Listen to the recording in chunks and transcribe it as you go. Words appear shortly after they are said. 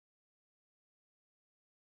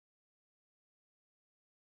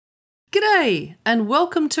G'day and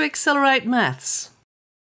welcome to Accelerate Maths.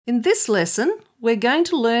 In this lesson, we're going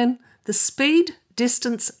to learn the speed,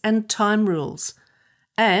 distance and time rules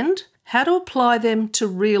and how to apply them to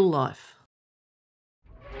real life.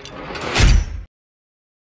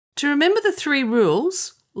 To remember the three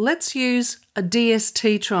rules, let's use a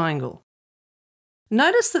DST triangle.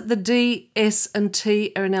 Notice that the D, S and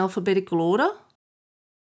T are in alphabetical order.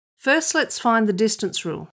 First, let's find the distance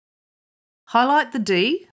rule. Highlight the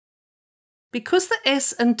D. Because the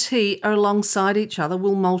S and T are alongside each other,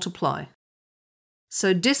 we'll multiply.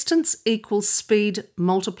 So distance equals speed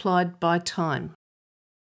multiplied by time.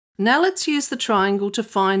 Now let's use the triangle to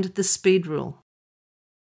find the speed rule.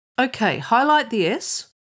 Okay, highlight the S.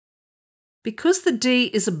 Because the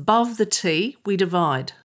D is above the T, we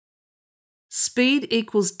divide. Speed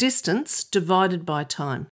equals distance divided by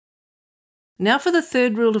time. Now for the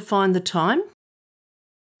third rule to find the time.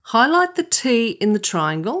 Highlight the T in the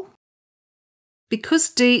triangle. Because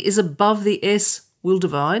D is above the S, we'll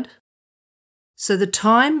divide. So the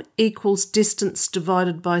time equals distance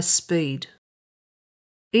divided by speed.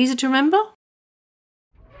 Easy to remember?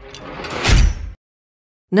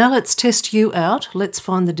 Now let's test you out. Let's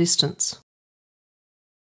find the distance.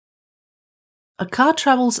 A car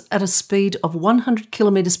travels at a speed of 100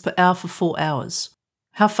 kilometres per hour for 4 hours.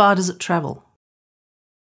 How far does it travel?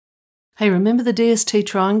 Hey, remember the DST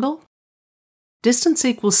triangle? Distance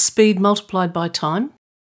equals speed multiplied by time.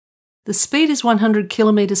 The speed is 100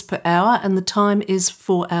 kilometres per hour and the time is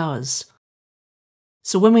 4 hours.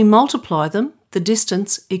 So when we multiply them, the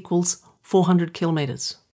distance equals 400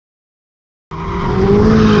 kilometres.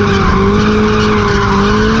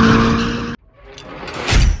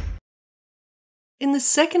 In the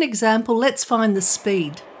second example, let's find the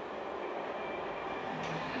speed.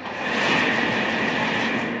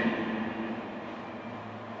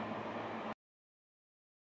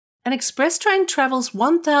 An express train travels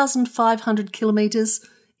 1,500 kilometres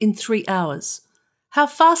in 3 hours. How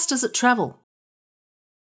fast does it travel?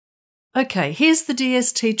 Okay, here's the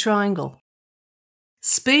DST triangle.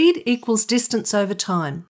 Speed equals distance over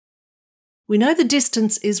time. We know the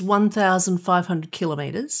distance is 1,500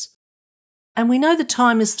 kilometres and we know the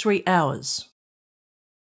time is 3 hours.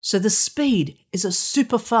 So the speed is a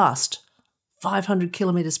super fast 500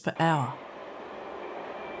 kilometres per hour.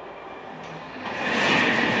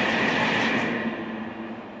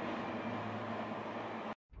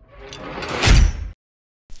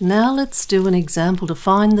 Now let's do an example to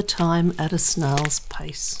find the time at a snail's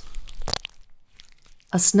pace.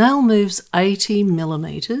 A snail moves 80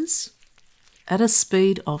 millimetres at a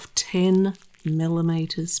speed of 10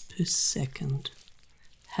 millimetres per second.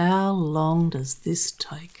 How long does this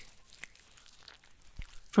take?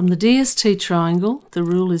 From the DST triangle, the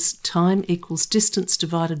rule is time equals distance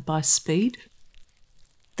divided by speed.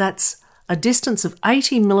 That's a distance of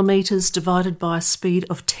 80 millimetres divided by a speed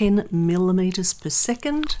of 10 millimetres per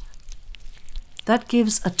second. That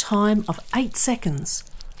gives a time of 8 seconds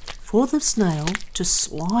for the snail to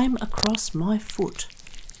slime across my foot.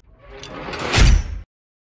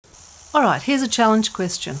 All right, here's a challenge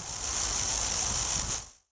question.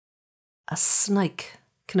 A snake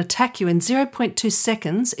can attack you in 0.2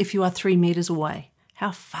 seconds if you are 3 metres away.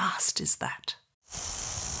 How fast is that?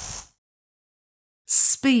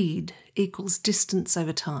 Speed equals distance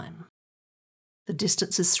over time. The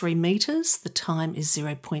distance is 3 metres, the time is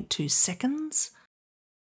 0.2 seconds.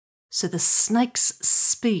 So the snake's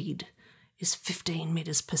speed is 15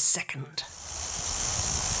 metres per second.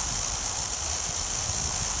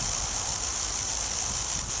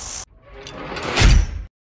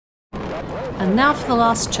 And now for the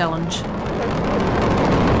last challenge.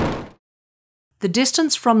 The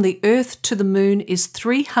distance from the Earth to the Moon is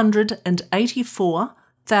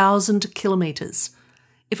 384,000 kilometres.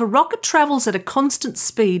 If a rocket travels at a constant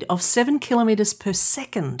speed of 7 kilometres per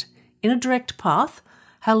second in a direct path,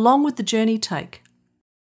 how long would the journey take?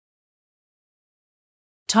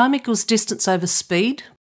 Time equals distance over speed.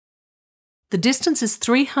 The distance is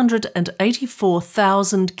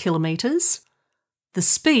 384,000 kilometres. The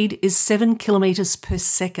speed is 7 kilometres per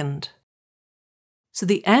second. So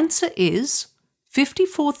the answer is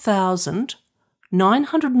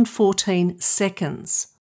 54,914 seconds.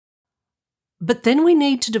 But then we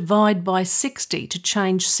need to divide by 60 to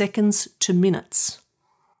change seconds to minutes.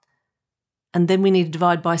 And then we need to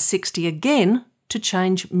divide by 60 again to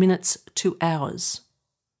change minutes to hours.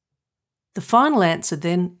 The final answer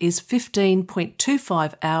then is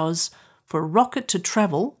 15.25 hours for a rocket to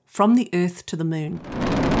travel from the Earth to the Moon.